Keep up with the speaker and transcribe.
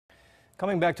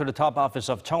Coming back to the top office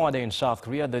of Cheongwadae in South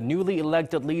Korea, the newly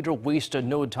elected leader wasted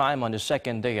no time on his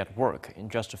second day at work. In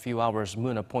just a few hours,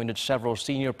 Moon appointed several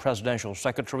senior presidential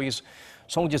secretaries.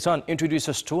 Song Ji-sun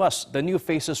introduces to us the new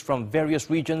faces from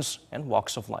various regions and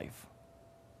walks of life.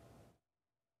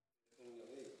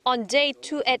 On day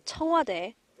 2 at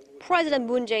Cheongwadae, President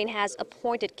Moon Jae-in has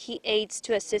appointed key aides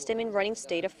to assist him in running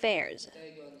state affairs.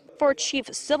 For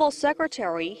Chief Civil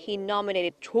Secretary, he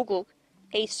nominated Cho Kuk,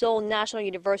 a Seoul National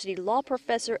University law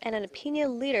professor and an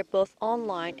opinion leader both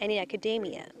online and in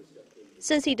academia.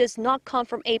 Since he does not come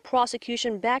from a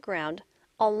prosecution background,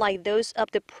 unlike those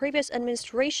of the previous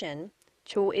administration,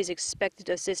 Cho is expected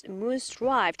to assist Moon's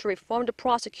drive to reform the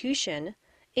prosecution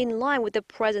in line with the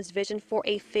president's vision for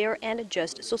a fair and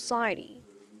just society.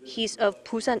 He's of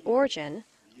Busan origin,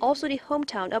 also the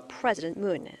hometown of President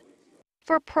Moon.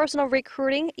 For personal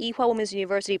recruiting, Ewha Women's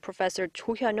University professor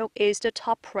Cho Kuk is the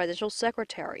top presidential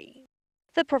secretary.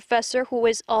 The professor, who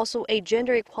is also a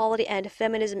gender equality and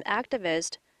feminism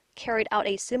activist, carried out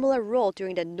a similar role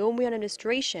during the Nomuyon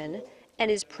administration and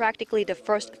is practically the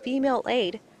first female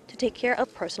aide to take care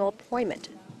of personal appointment.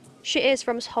 She is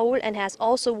from Seoul and has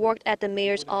also worked at the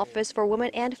mayor's office for women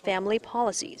and family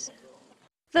policies.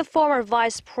 The former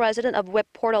vice president of web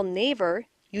portal Naver,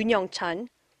 Yoon Young-chan,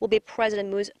 will be President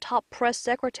Moon's top press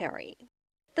secretary.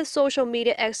 The social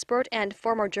media expert and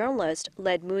former journalist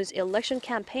led Moon's election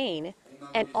campaign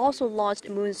and also launched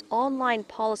Moon's online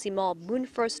policy mall Moon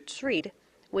First Street,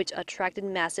 which attracted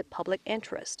massive public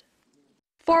interest.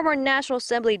 Former National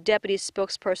Assembly Deputy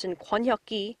Spokesperson Kwon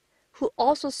Hyuk-ki, who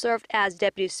also served as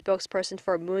Deputy Spokesperson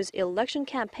for Moon's election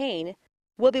campaign,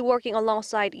 will be working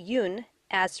alongside Yoon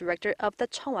as director of the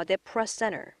Cheongwadae Press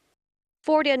Center.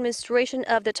 For the administration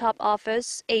of the top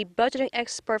office, a budgeting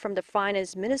expert from the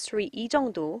Finance Ministry, Lee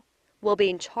Jung-do, will be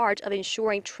in charge of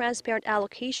ensuring transparent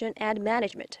allocation and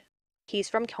management. He's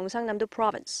from Gyeongsangnam-do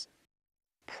Province.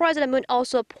 President Moon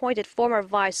also appointed former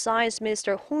Vice Science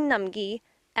Minister Hong Nam-gi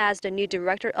as the new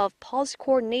Director of Policy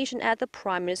Coordination at the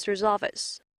Prime Minister's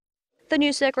office. The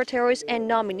new secretaries and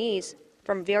nominees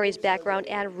from various backgrounds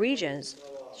and regions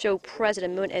show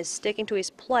President Moon is sticking to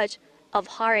his pledge of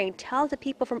hiring talented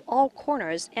people from all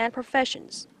corners and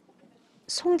professions.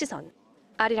 Song Ji-sun,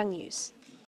 Arirang News.